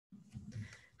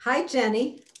Hi,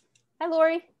 Jenny. Hi,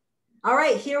 Laurie. All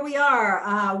right, here we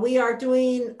are. We are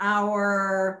doing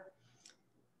our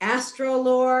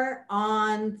Astrolore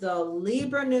on the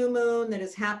Libra new moon that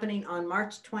is happening on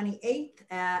March 28th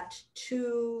at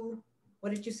 2,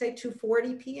 what did you say,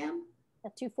 2:40 p.m.?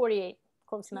 At 2:48,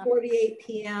 close enough. 2:48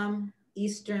 p.m.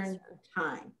 Eastern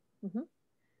time. Mm-hmm.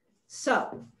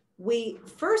 So we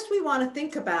want to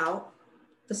think about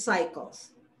the cycles.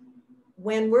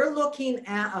 When we're looking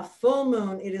at a full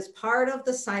moon, it is part of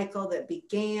the cycle that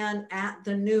began at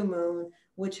the new moon,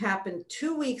 which happened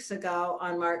 2 weeks ago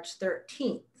on March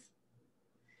 13th.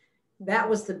 That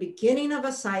was the beginning of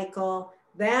a cycle.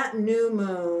 That new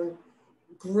moon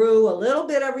grew a little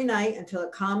bit every night until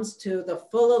it comes to the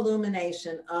full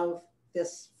illumination of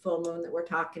this full moon that we're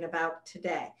talking about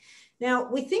today. Now,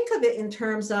 we think of it in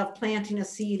terms of planting a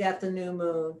seed at the new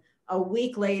moon. A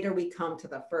week later, we come to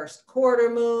the first quarter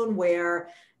moon, where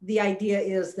the idea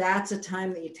is that's a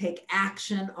time that you take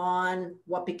action on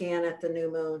what began at the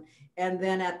new moon. And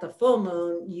then at the full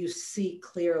moon, you see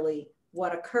clearly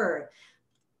what occurred.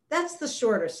 That's the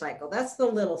shorter cycle. That's the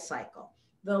little cycle.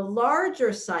 The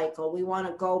larger cycle, we want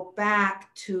to go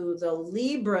back to the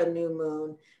Libra new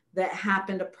moon that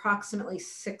happened approximately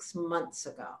 6 months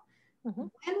ago. Mm-hmm.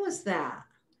 When was that?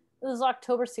 It was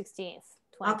October 16th.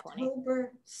 2020.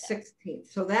 October 16th. Yeah.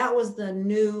 So that was the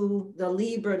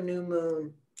Libra new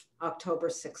moon, October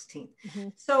 16th. Mm-hmm.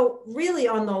 So really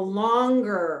on the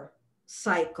longer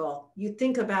cycle, you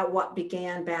think about what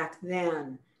began back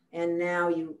then, and now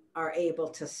you are able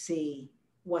to see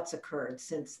what's occurred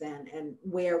since then and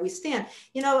where we stand.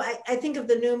 You know, I think of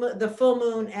the full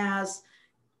moon as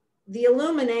the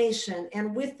illumination,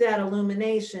 and with that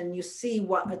illumination, you see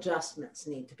what adjustments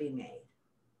need to be made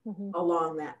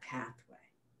along that pathway.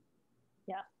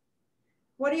 Yeah.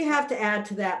 What do you have to add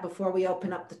to that before we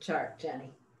open up the chart, Jenny?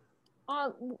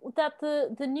 That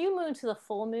the new moon to the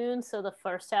full moon, so the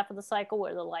first half of the cycle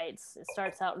where the lights, it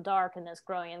starts out dark and it's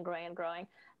growing and growing and growing.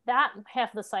 That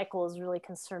half of the cycle is really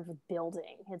concerned with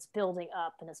building. It's building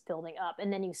up and it's building up.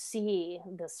 And then you see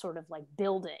this sort of like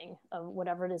building of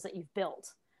whatever it is that you've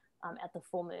built at the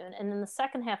full moon. And then the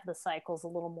second half of the cycle is a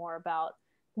little more about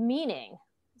meaning.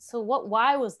 So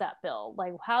why was that built?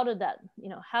 Like, how did that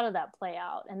play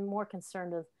out? And more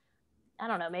concerned with, I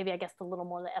don't know, maybe I guess the little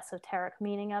more the esoteric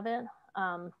meaning of it.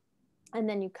 And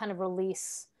then you kind of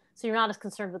release, so you're not as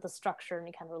concerned with the structure and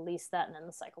you kind of release that and then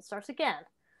the cycle starts again.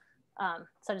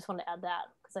 So I just wanted to add that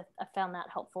because I found that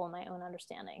helpful in my own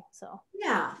understanding. So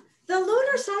yeah, the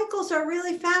lunar cycles are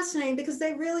really fascinating because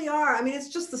they really are. I mean, it's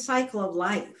just the cycle of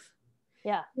life.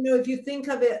 Yeah. You know, if you think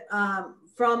of it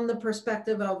from the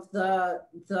perspective of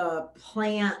the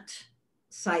plant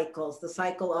cycles, the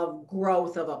cycle of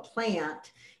growth of a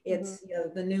plant, it's, you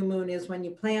know, the new moon is when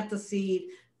you plant the seed,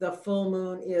 the full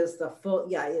moon is the full,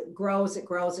 it grows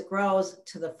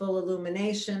to the full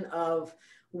illumination of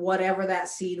whatever that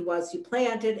seed was you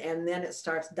planted, and then it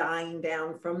starts dying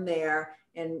down from there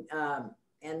and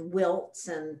wilts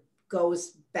and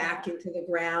goes back into the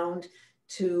ground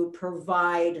to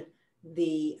provide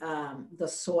the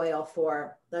soil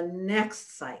for the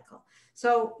next cycle.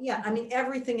 So yeah, I mean,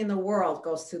 everything in the world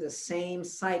goes through the same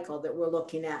cycle that we're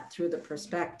looking at through the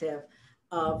perspective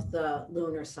of the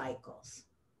lunar cycles.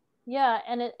 Yeah,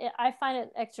 and I find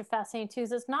it extra fascinating too,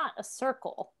 because it's not a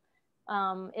circle.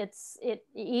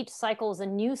 Each cycle is a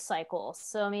new cycle.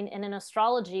 So I mean, and in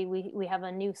astrology, we have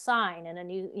a new sign and a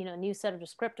new set of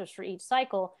descriptors for each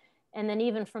cycle. And then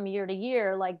even from year to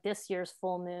year, like this year's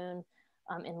full moon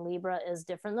in Libra is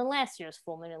different than last year's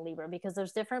full moon in Libra because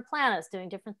there's different planets doing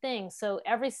different things. So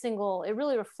it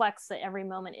really reflects that every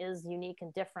moment is unique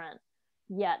and different,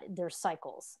 yet there's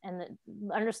cycles. And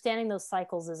understanding those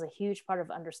cycles is a huge part of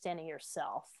understanding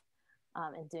yourself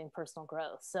and doing personal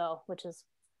growth. So, which is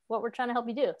what we're trying to help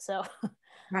you do. So,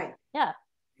 right. Yeah.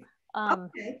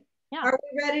 Okay. Yeah. Are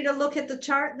we ready to look at the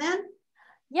chart then?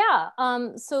 Yeah.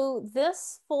 So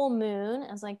this full moon,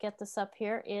 as I get this up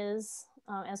here, is,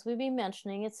 as we've been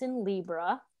mentioning, it's in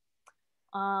Libra.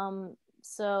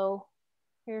 So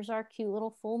here's our cute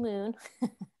little full moon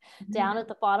down at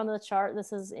the bottom of the chart.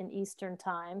 This is in Eastern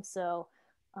time. So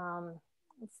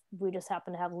we just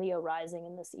happen to have Leo rising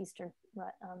in this Eastern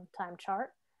time chart.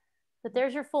 But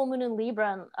there's your full moon in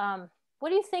Libra. What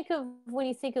do you think of when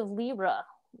you think of Libra,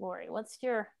 Laurie? What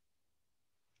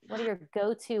are your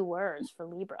go-to words for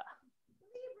Libra?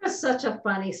 Libra is such a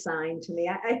funny sign to me.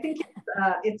 I think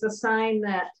it's a sign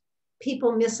that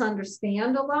people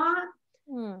misunderstand a lot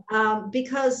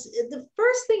because the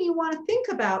first thing you want to think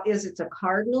about is it's a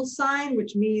cardinal sign,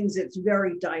 which means it's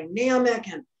very dynamic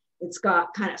and it's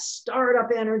got kind of startup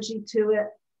energy to it.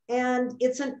 And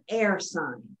it's an air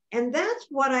sign. And that's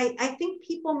what I think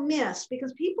people miss,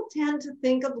 because people tend to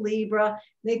think of Libra,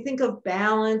 they think of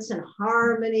balance and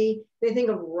harmony, they think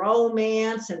of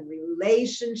romance and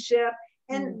relationship.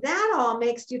 And that all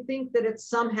makes you think that it's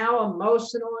somehow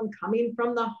emotional and coming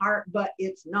from the heart, but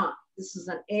it's not. This is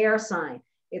an air sign.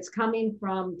 It's coming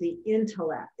from the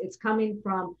intellect. It's coming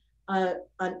from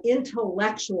an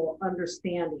intellectual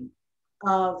understanding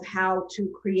of how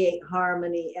to create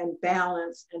harmony and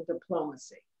balance and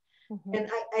diplomacy.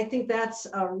 And I think that's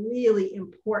a really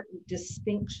important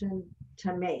distinction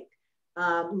to make.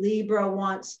 Libra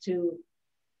wants to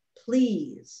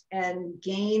please and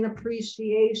gain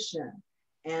appreciation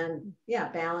and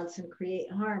balance and create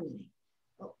harmony.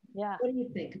 Yeah. What do you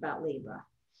think about Libra?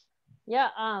 Yeah.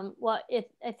 Well,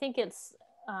 I think it's,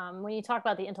 when you talk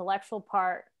about the intellectual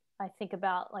part, I think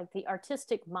about like the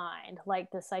artistic mind,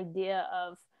 like this idea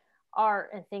of art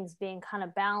and things being kind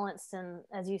of balanced and,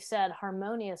 as you said,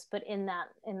 harmonious, but in that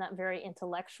very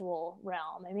intellectual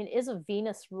realm. I mean, it is a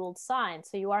Venus ruled sign,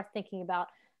 so you are thinking about,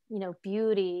 you know,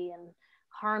 beauty and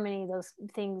harmony, those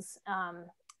things.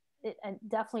 It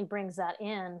definitely brings that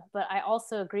in. But I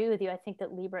also agree with you. I think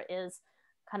that Libra is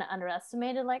kind of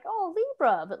underestimated, like, oh,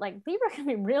 Libra, but like Libra can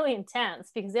be really intense,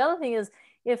 because the other thing is,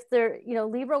 if they're, you know,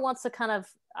 Libra wants to kind of,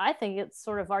 I think it's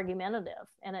sort of argumentative,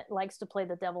 and it likes to play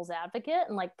the devil's advocate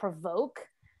and like provoke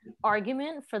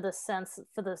argument for the sense,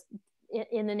 for the,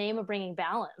 in the name of bringing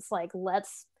balance, like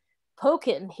let's poke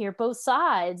it and hear both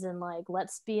sides, and like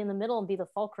let's be in the middle and be the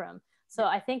fulcrum. So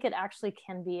I think it actually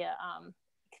can be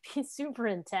super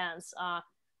intense. I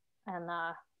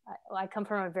come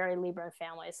from a very Libra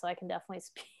family, so I can definitely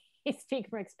speak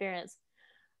from experience.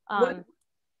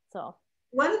 So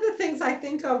one of the things I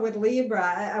think of with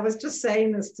Libra, I was just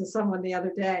saying this to someone the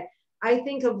other day, I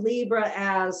think of Libra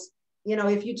as, you know,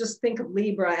 if you just think of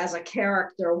Libra as a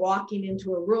character walking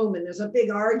into a room and there's a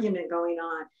big argument going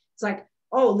on, it's like,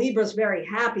 oh, Libra's very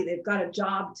happy, they've got a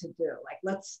job to do. Like,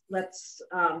 let's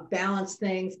balance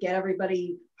things, get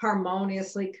everybody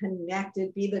harmoniously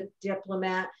connected, be the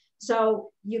diplomat.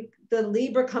 So the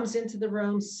Libra comes into the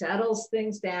room, settles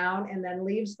things down, and then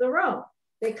leaves the room.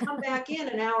 They come back in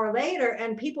an hour later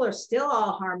and people are still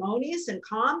all harmonious and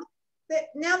calm.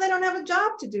 Now they don't have a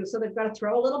job to do. So they've got to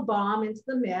throw a little bomb into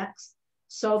the mix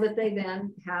so that they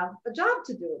then have a job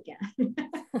to do again.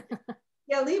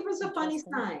 Yeah, Libra's a funny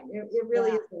sign. It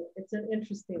really is. It's an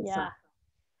interesting sign.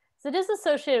 So it is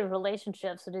associated with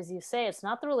relationships, but as you say, it's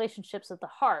not the relationships at the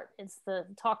heart. It's the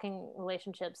talking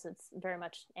relationships. It's very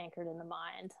much anchored in the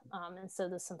mind. And so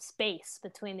there's some space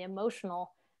between the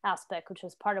emotional aspect, which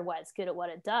is part of why it's good at what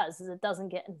it does, is it doesn't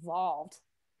get involved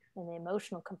in the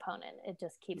emotional component. It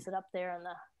just keeps it up there in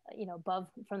the, you know, above,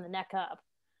 from the neck up.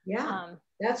 Yeah,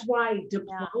 that's why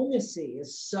diplomacy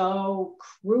is so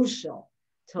crucial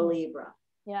to Libra.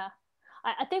 Yeah.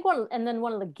 I think one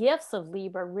of the gifts of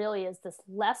Libra really is this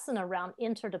lesson around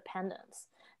interdependence,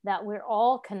 that we're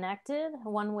all connected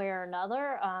one way or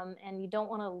another. And you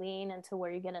don't want to lean into where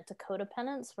you get into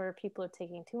codependence, where people are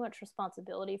taking too much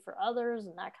responsibility for others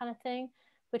and that kind of thing.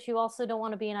 But you also don't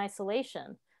want to be in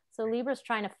isolation. So Libra's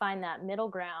trying to find that middle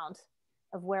ground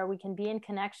of where we can be in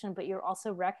connection, but you're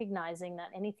also recognizing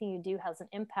that anything you do has an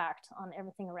impact on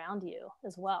everything around you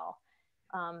as well.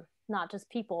 Not just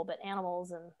people, but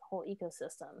animals and whole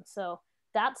ecosystem. So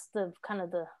that's the kind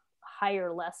of the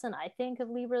higher lesson, I think, of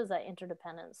Libra, is that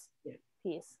interdependence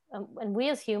piece. And we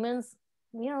as humans,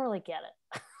 we don't really get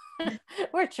it.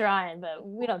 We're trying, but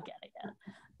we don't get it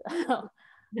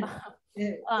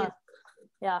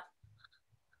yet.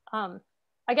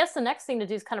 I guess the next thing to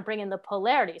do is kind of bring in the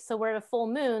polarity. So we're at a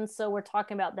full moon, so we're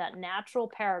talking about that natural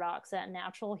paradox, that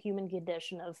natural human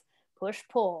condition of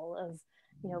push-pull, of,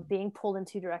 you know, being pulled in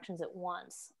two directions at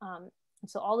once. And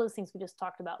so all those things we just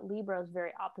talked about, Libra is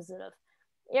very opposite of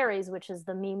Aries, which is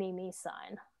the me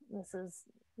sign. This is,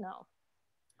 no,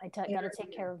 got to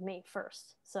take care of me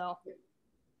first. So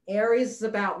Aries is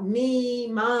about me,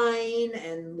 mine,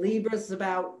 and Libra is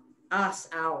about us,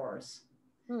 ours.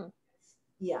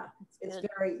 Yeah, it's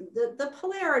very, the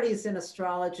polarities in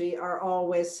astrology are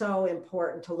always so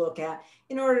important to look at.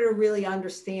 In order to really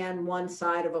understand one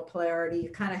side of a polarity, you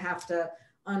kind of have to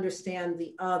understand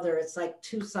the other. It's like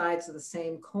two sides of the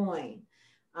same coin.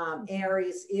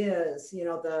 Aries is, you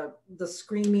know, the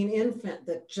screaming infant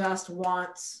that just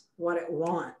wants what it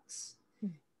wants.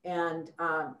 And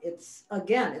it's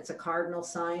a cardinal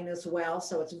sign as well.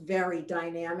 So it's very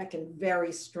dynamic and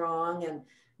very strong and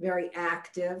very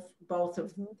active. Both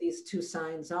of these two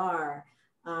signs are.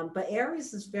 But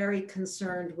Aries is very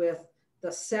concerned with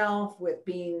the self, with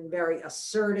being very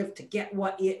assertive to get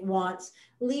what it wants.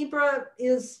 Libra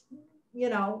is, you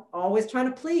know, always trying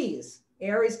to please.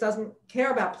 Aries doesn't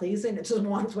care about pleasing, it just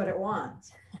wants what it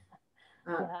wants.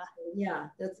 Yeah.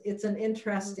 It's an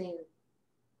interesting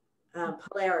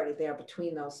polarity there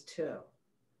between those two.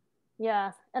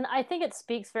 Yeah, and I think it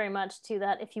speaks very much to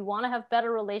that if you want to have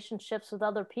better relationships with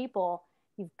other people,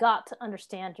 you've got to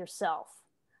understand yourself.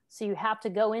 So you have to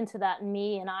go into that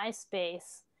me and I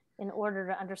space in order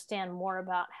to understand more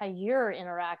about how you're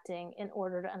interacting, in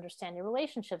order to understand your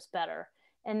relationships better.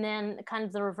 And then kind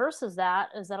of the reverse of that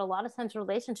is that a lot of times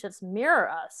relationships mirror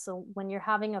us. So when you're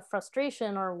having a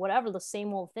frustration or whatever, the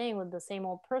same old thing with the same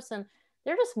old person,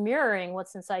 they're just mirroring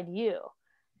what's inside you.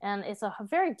 And it's a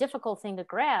very difficult thing to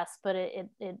grasp, but it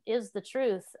is the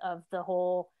truth of the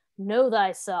whole know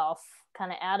thyself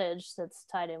kind of adage that's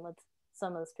tied in with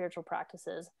some of the spiritual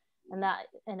practices. And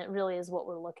it really is what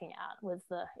we're looking at with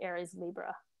the Aries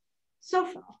Libra. So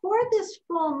for this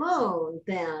full moon,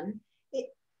 then,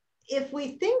 if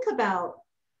we think about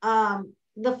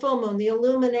the full moon, the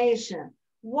illumination,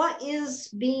 what is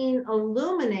being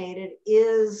illuminated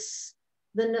is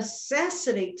the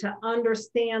necessity to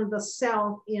understand the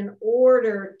self in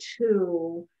order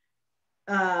to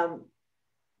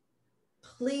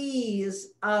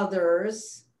please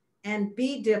others and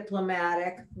be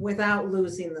diplomatic without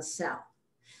losing the self.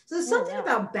 So there's something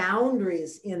about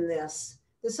boundaries in this.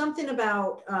 There's something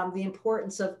about the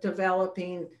importance of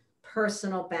developing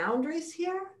personal boundaries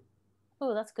here.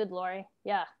 Oh, that's good, Laurie.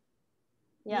 Yeah.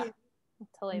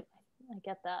 Totally. I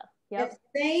get that. It's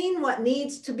saying what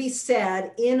needs to be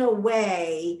said in a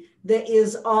way that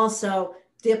is also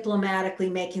diplomatically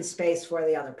making space for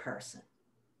the other person.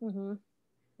 Mm-hmm.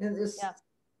 And there's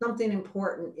something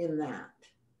important in that.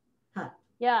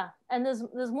 Yeah, and there's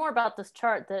more about this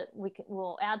chart that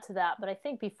we'll add to that. But I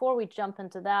think before we jump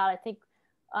into that, I think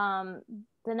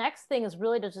the next thing is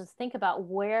really to just think about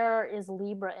where is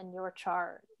Libra in your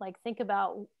chart. Like think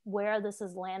about where this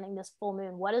is landing, this full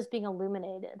moon. What is being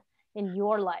illuminated in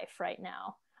your life right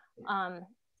now? And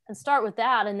start with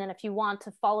that. And then if you want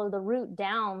to follow the route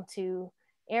down to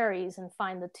Aries and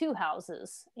find the 2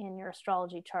 houses in your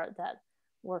astrology chart that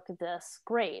work at this,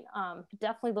 great.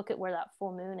 Definitely look at where that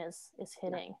full moon is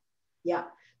hitting. Yeah.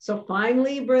 So find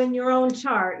Libra in your own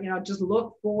chart, just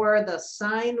look for the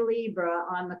sign Libra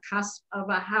on the cusp of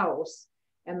a house,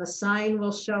 and the sign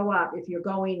will show up. If you're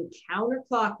going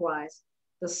counterclockwise,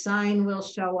 the sign will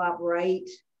show up right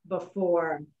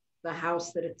before the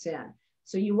house that it's in.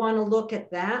 So you want to look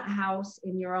at that house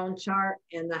in your own chart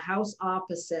and the house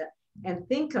opposite and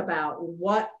think about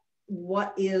what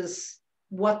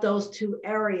those 2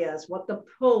 areas, what the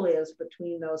pull is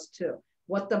between those 2,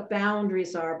 what the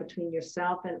boundaries are between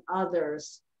yourself and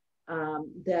others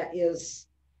that is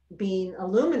being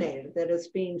illuminated, that is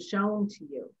being shown to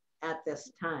you at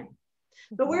this time.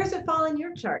 So where does it fall in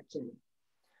your chart, Jennie?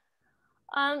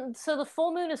 So the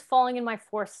full moon is falling in my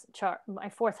 4th chart, my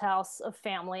 4th house of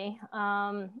family.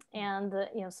 And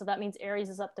so that means Aries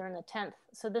is up there in the 10th.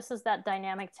 So this is that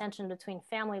dynamic tension between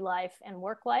family life and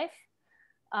work life.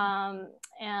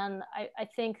 And I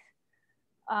think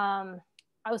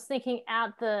I was thinking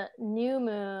at the new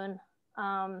moon,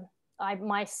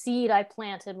 my seed I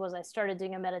planted was I started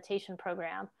doing a meditation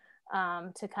program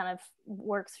to kind of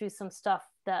work through some stuff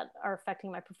that are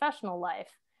affecting my professional life.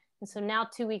 And so now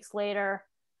 2 weeks later,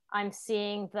 I'm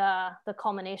seeing the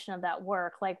culmination of that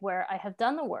work, like where I have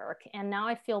done the work. And now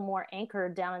I feel more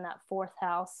anchored down in that 4th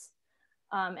house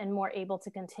and more able to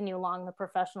continue along the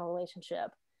professional relationship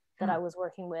that I was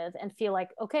working with and feel like,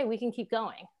 okay, we can keep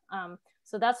going.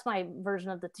 So that's my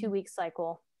version of the 2-week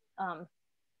cycle.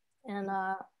 And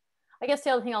I guess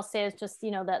the other thing I'll say is just,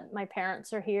 that my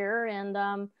parents are here and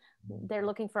they're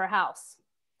looking for a house.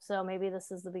 So maybe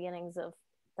this is the beginnings of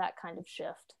that kind of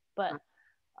shift. But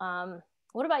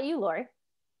what about you, Laurie?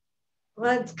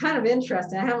 Well, it's kind of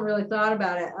interesting. I haven't really thought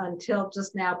about it until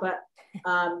just now, but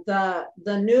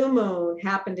the new moon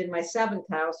happened in my 7th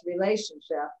house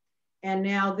relationship. And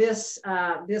now this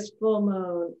full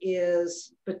moon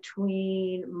is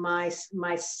between my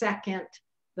 2nd,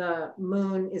 the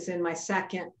moon is in my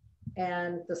 2nd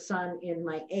and the sun in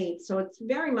my 8th. So it's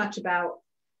very much about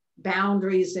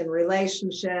boundaries and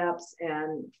relationships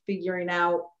and figuring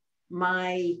out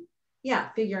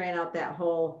that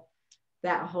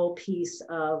whole piece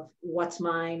of what's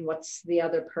mine, what's the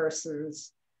other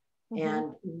person's,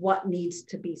 and what needs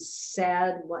to be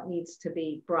said, what needs to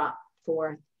be brought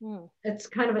forth. It's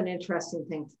kind of an interesting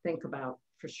thing to think about,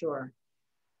 for sure.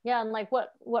 Yeah, and like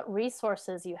what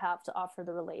resources you have to offer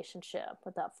the relationship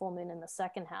with that full moon in the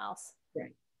 2nd house.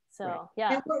 Right. So right.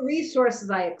 Yeah. And what resources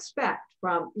I expect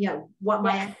from, what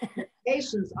my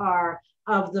expectations are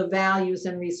of the values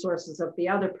and resources of the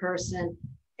other person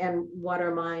and what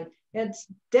are mine. It's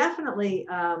definitely,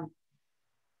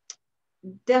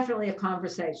 definitely a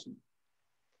conversation.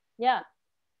 Yeah.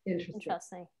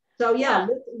 Interesting. So yeah, Yeah.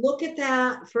 look at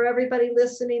that for everybody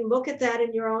listening. Look at that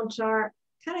in your own chart.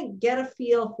 Kind of get a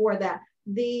feel for that.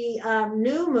 The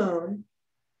new moon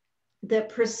that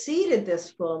preceded this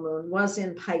full moon was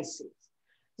in Pisces.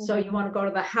 So you want to go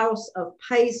to the house of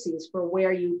Pisces for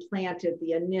where you planted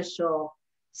the initial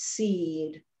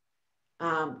seed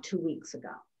 2 weeks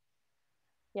ago.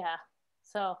 Yeah.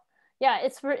 So yeah,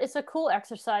 it's a cool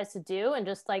exercise to do, and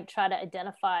just like try to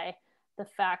identify the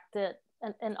fact that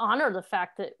and honor the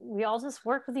fact that we all just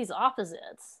work with these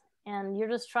opposites, and you're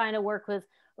just trying to work with,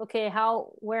 okay,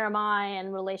 where am I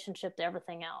in relationship to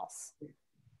everything else?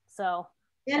 So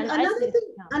and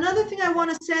another thing I want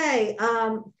to say,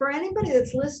 for anybody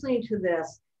that's listening to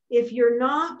this, if you're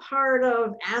not part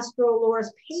of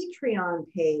Astrolore's Patreon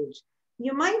page,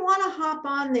 you might want to hop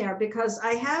on there, because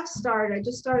I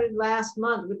just started last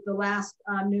month with the last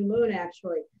new moon,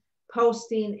 actually,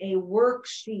 posting a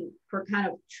worksheet for kind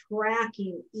of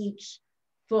tracking each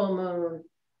full moon,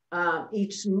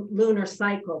 each lunar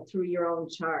cycle through your own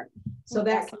chart. So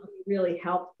that can be really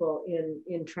helpful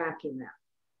in tracking that.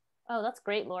 Oh, that's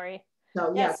great, Laurie.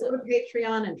 So yeah, go to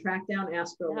Patreon and track down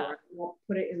Astrolore. Yeah. We'll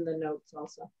put it in the notes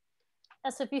also.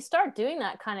 So if you start doing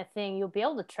that kind of thing, you'll be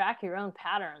able to track your own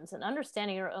patterns, and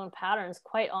understanding your own patterns,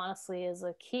 quite honestly, is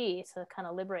a key to kind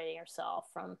of liberating yourself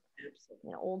from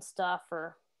old stuff,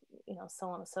 or so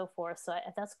on and so forth. So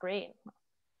that's great.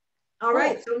 All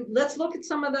right, so let's look at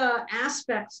some of the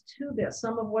aspects to this,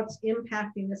 some of what's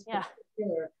impacting this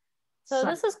particular. So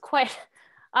this is quite.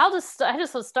 I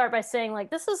just will start by saying, like,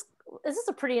 this is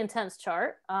a pretty intense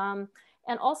chart.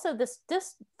 And also this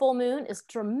full moon is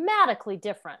dramatically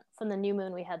different from the new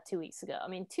moon we had 2 weeks ago. I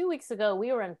mean, 2 weeks ago,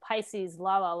 we were in Pisces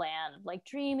la la land, like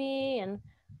dreamy and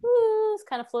it's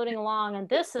kind of floating along. And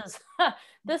this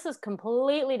is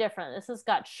completely different. This has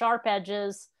got sharp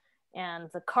edges and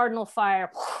the cardinal fire,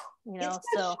 It's got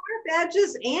sharp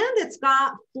edges and it's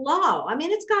got flow. I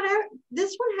mean,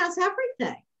 this one has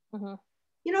everything.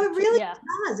 It really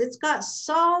does. It's got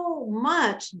so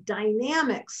much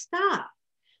dynamic stuff.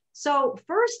 So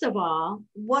first of all,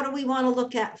 what do we want to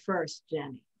look at first,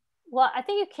 Jenny? Well, I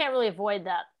think you can't really avoid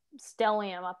that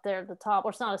stellium up there at the top,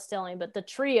 or it's not a stellium, but the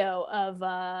trio of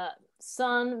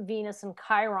Sun, Venus, and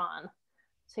Chiron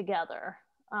together,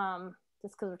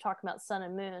 just because we're talking about Sun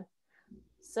and Moon.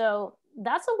 So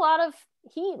that's a lot of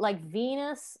heat, like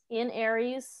Venus in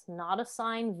Aries, not a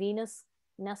sign Venus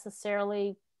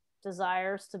necessarily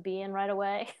desires to be in right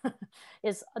away.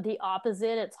 Is the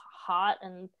opposite. It's hot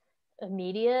and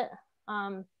immediate.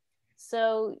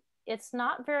 So it's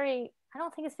not very, I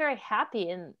don't think it's very happy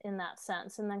in that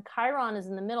sense. And then Chiron is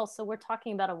in the middle, so we're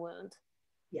talking about a wound.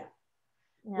 Yeah.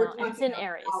 And it's in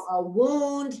Aries. A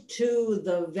wound to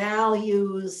the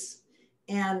values,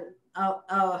 and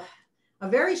a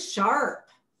very sharp,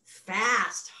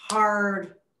 fast,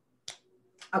 hard,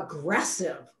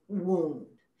 aggressive wound.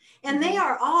 And they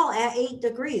are all at 8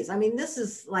 degrees. I mean, this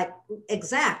is like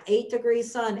exact 8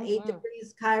 degrees Sun, 8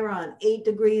 degrees Chiron, 8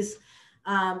 degrees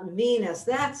Venus.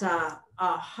 That's a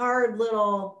hard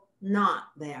little knot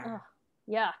there.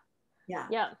 Yeah.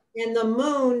 And the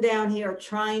moon down here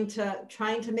trying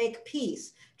to make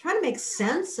peace, trying to make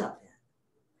sense of it.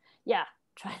 Yeah,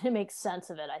 trying to make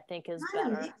sense of it, I think, is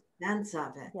better. Make sense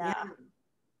of it. Yeah.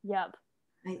 Yep.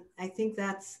 I think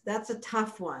that's a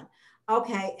tough one.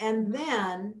 Okay, and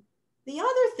then the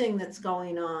other thing that's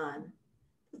going on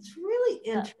that's really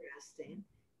interesting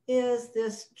is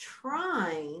this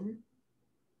trine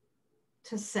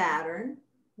to Saturn.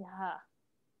 Yeah.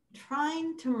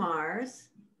 Trine to Mars.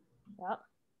 Yep.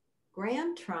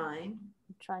 Grand trine.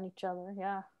 Trine each other,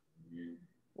 yeah.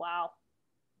 Wow.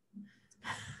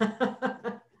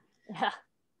 Yeah.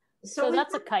 So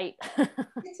that's a kite.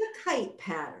 It's a kite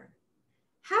pattern.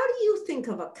 How do you think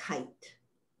of a kite?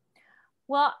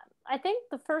 Well, I think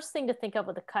the first thing to think of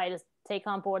with a kite is take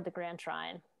on board the Grand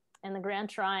Trine. And the Grand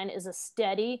Trine is a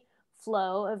steady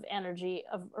flow of energy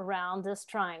around this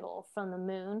triangle from the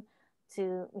moon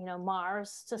to,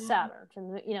 Mars to Saturn.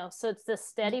 So it's this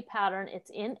steady pattern. It's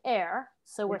in air.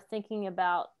 So we're thinking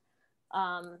about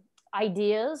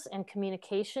ideas and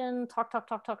communication, talk,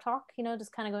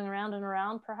 just kind of going around and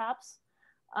around, perhaps.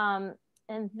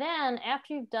 And then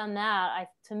after you've done that,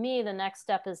 to me, the next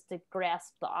step is to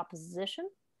grasp the opposition,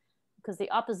 because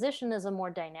the opposition is a more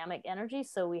dynamic energy.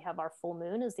 So we have our full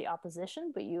moon as the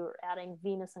opposition, but you're adding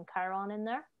Venus and Chiron in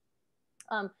there.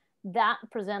 That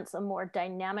presents a more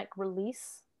dynamic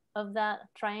release of that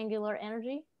triangular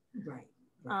energy. Right.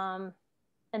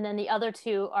 And then the other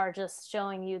two are just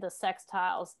showing you the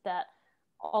sextiles that,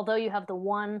 although you have the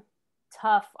one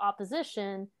tough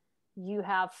opposition, you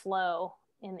have flow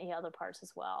in the other parts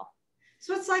as well.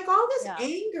 So it's like all this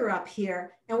anger up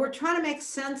here, and we're trying to make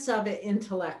sense of it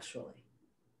intellectually.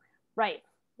 Right.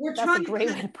 We're trying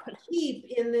to keep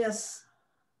in this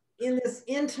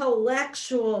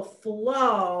intellectual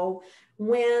flow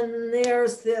when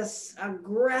there's this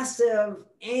aggressive,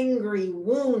 angry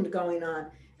wound going on.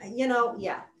 You know,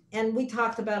 yeah. And we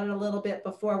talked about it a little bit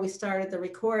before we started the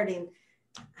recording.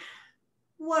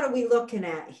 What are we looking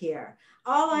at here?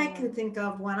 All I can think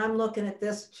of when I'm looking at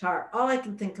this chart, all I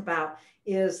can think about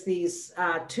is these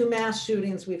 2 mass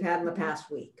shootings we've had in the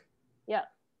past week. Yeah.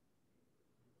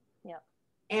 Yeah.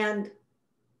 And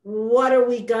what are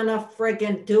we gonna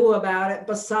friggin' do about it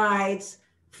besides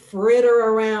fritter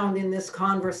around in this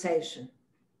conversation?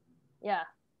 Yeah.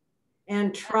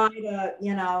 And try to,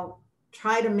 you know,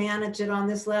 try to manage it on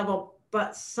this level.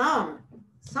 But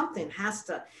something has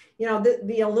to, you know,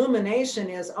 the illumination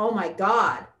is, oh my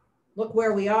God, look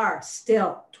where we are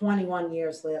still 21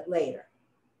 years later.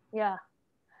 Yeah.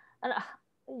 And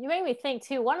you made me think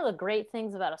too, one of the great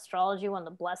things about astrology, one of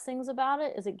the blessings about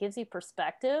it is it gives you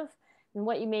perspective. And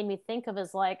what you made me think of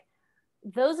is like,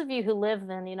 those of you who live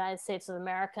in the United States of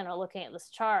America and are looking at this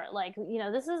chart, like, you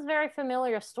know, this is a very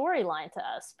familiar storyline to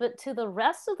us, but to the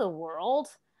rest of the world,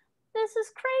 this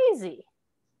is crazy.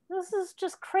 This is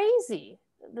just crazy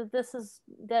that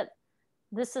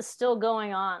this is still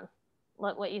going on.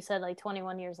 What you said, like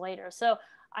 21 years later. So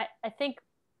I think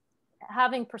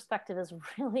having perspective is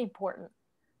really important.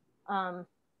 And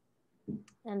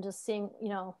just seeing, you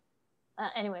know,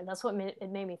 anyway, that's what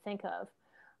it made me think of.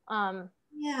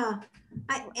 Yeah.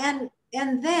 And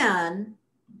then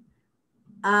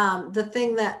the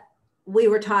thing that we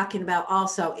were talking about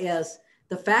also is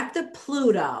the fact that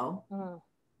Pluto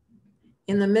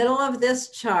in the middle of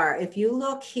this chart, if you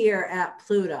look here at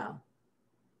Pluto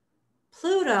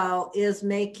is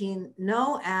making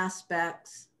no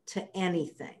aspects to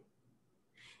anything.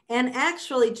 And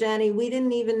actually, Jenny, we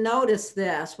didn't even notice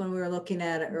this when we were looking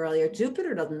at it earlier.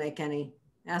 Jupiter doesn't make any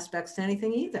aspects to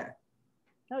anything either.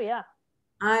 Oh, yeah.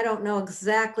 I don't know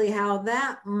exactly how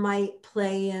that might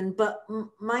play in, but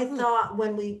my thought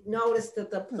when we noticed that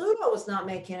the Pluto was not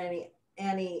making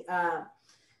any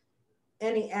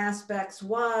aspects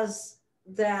was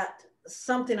that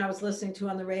something I was listening to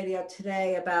on the radio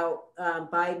today about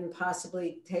Biden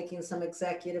possibly taking some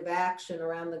executive action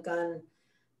around the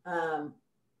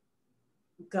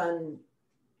gun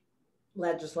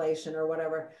legislation or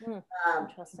whatever,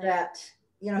 that,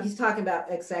 you know, he's talking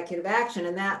about executive action,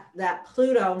 and that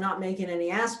Pluto not making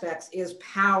any aspects is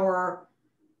power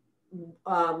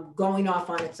going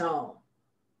off on its own.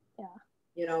 Yeah.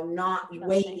 You know, not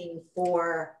waiting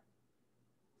for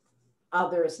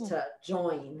others to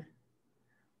join.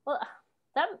 Well,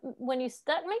 that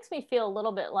makes me feel a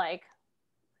little bit like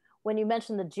when you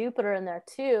mentioned the Jupiter in there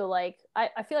too, like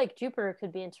I feel like Jupiter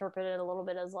could be interpreted a little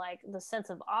bit as like the sense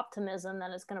of optimism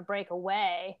that is going to break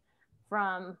away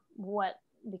from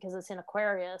because it's in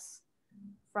Aquarius,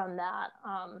 from that,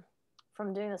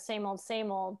 from doing the same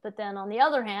old. But then on the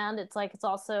other hand, it's like it's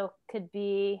also could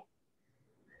be,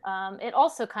 it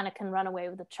also kind of can run away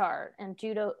with the chart, and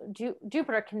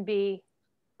Jupiter can be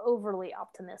overly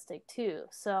optimistic too.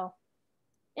 So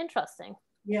interesting.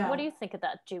 Yeah. What do you think of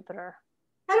that Jupiter?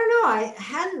 I don't know. I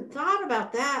hadn't thought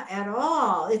about that at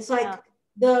all. It's like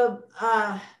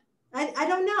I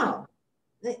don't know.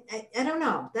 I don't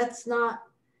know. That's not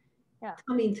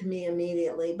coming to me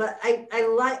immediately. But I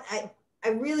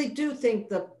really do think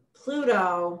the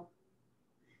Pluto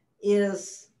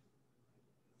is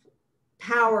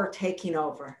power taking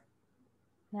over.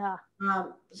 Yeah.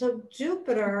 So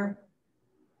Jupiter.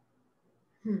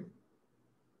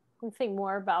 We think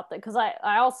more about that, because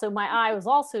I also, my eye was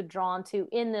also drawn to,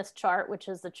 in this chart, which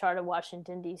is the chart of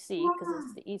Washington DC, because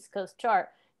it's the East Coast chart,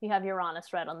 you have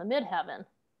Uranus right on the midheaven,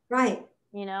 right?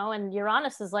 You know, and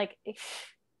Uranus is like,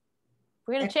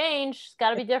 we're going to change, it's got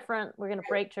to be different, we're going to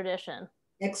break tradition,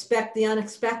 expect the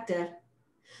unexpected.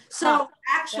 So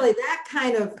actually that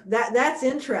kind of that's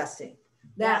interesting,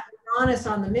 that Uranus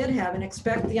on the midheaven,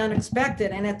 expect the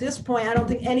unexpected. And at this point, I don't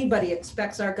think anybody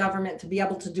expects our government to be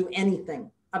able to do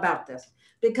anything about this,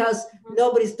 because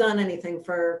nobody's done anything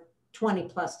for 20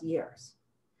 plus years.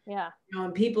 Yeah. You know,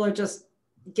 and people are just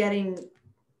getting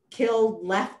killed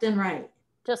left and right.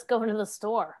 Just going to the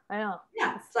store. I know.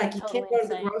 Yeah. It's like you can't go to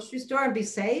the grocery store and be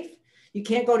safe. You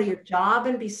can't go to your job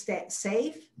and be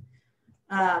safe.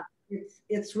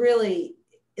 It's really,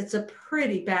 it's a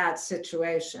pretty bad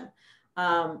situation.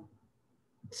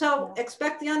 So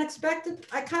expect the unexpected.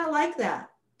 I kind of like that.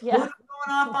 Yeah. Pluto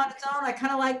going off on its own. I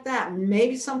kind of like that.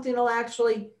 Maybe something will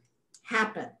actually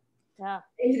happen. Yeah.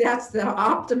 Maybe that's the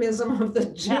optimism of the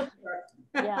Jupiter.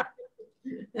 Yeah.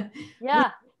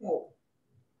 Yeah.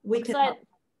 We can hope.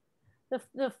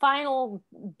 The final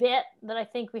bit that I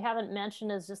think we haven't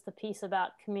mentioned is just the piece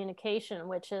about communication,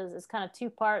 which is kind of two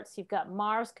parts. You've got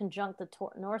Mars conjunct the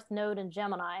North Node in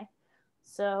Gemini.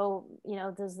 So, you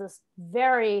know, there's this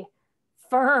very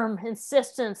firm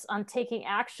insistence on taking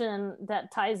action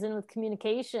that ties in with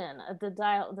communication,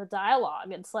 the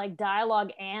dialogue. It's like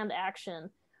dialogue and action.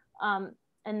 And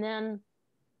then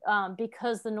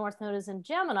because the North Node is in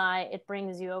Gemini, it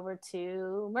brings you over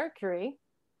to Mercury,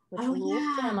 which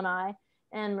rules Gemini,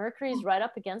 and Mercury's right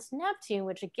up against Neptune,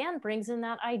 which again brings in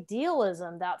that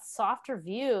idealism, that softer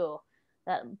view,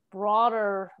 that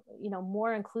broader, you know,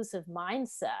 more inclusive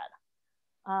mindset.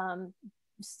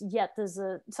 Yet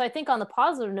so I think on the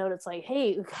positive note, it's like,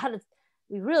 hey,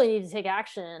 we really need to take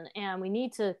action, and we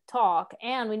need to talk,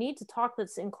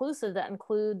 that's inclusive, that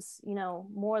includes, you know,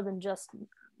 more than just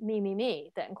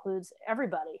me, that includes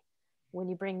everybody when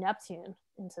you bring Neptune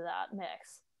into that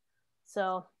mix.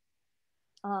 So,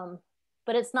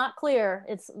 but it's not clear.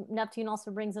 Neptune also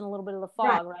brings in a little bit of the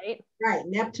fog, right? Right.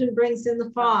 Neptune brings in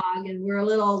the fog, and we're a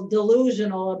little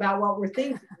delusional about what we're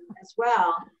thinking as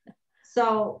well.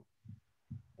 So,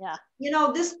 yeah, you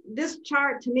know, this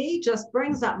chart to me just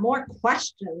brings up more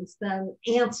questions than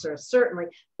answers, certainly,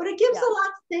 but it gives a lot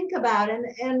to think about,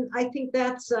 and I think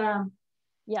that's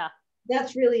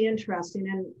that's really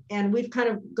interesting, and we've kind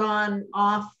of gone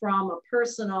off from a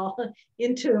personal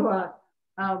into a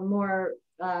more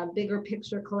bigger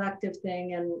picture collective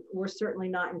thing, and we're certainly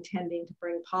not intending to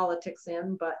bring politics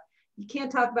in, but you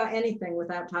can't talk about anything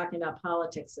without talking about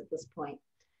politics at this point.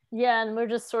 Yeah, and we're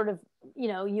just sort of, you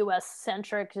know, US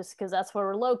centric, just because that's where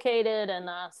we're located, and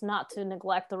it's not to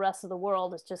neglect the rest of the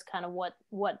world. It's just kind of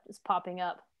what is popping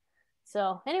up.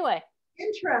 So anyway.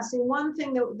 Interesting. One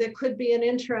thing that could be an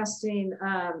interesting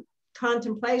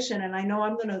contemplation, and I know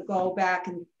I'm going to go back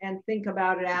and think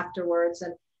about it afterwards,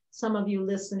 and some of you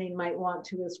listening might want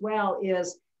to as well,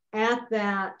 is at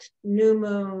that new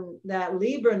moon, that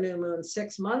Libra new moon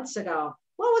 6 months ago,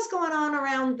 what was going on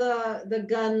around the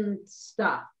gun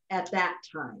stuff at that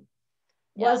time?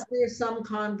 Was there some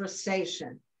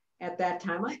conversation at that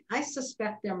time? I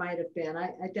suspect there might have been.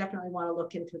 I definitely want to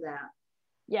look into that.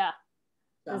 Yeah,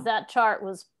 because that chart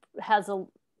has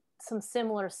some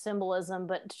similar symbolism,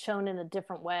 but shown in a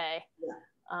different way.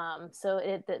 Yeah. So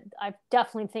I'm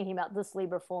definitely thinking about this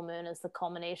Libra full moon as the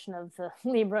culmination of the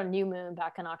Libra new moon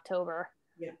back in October.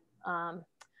 Yeah.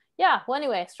 Yeah. Well,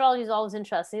 anyway, astrology is always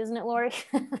interesting, isn't it, Laurie?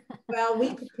 Well,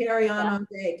 we could carry on all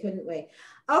day, couldn't we?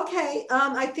 Okay.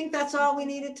 I think that's all we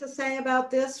needed to say about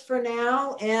this for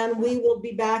now, and we will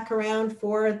be back around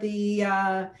for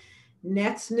the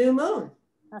next new moon.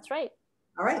 That's right.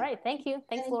 All right. All right. Thank you.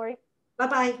 Thanks, Laurie.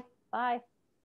 Bye-bye. Bye.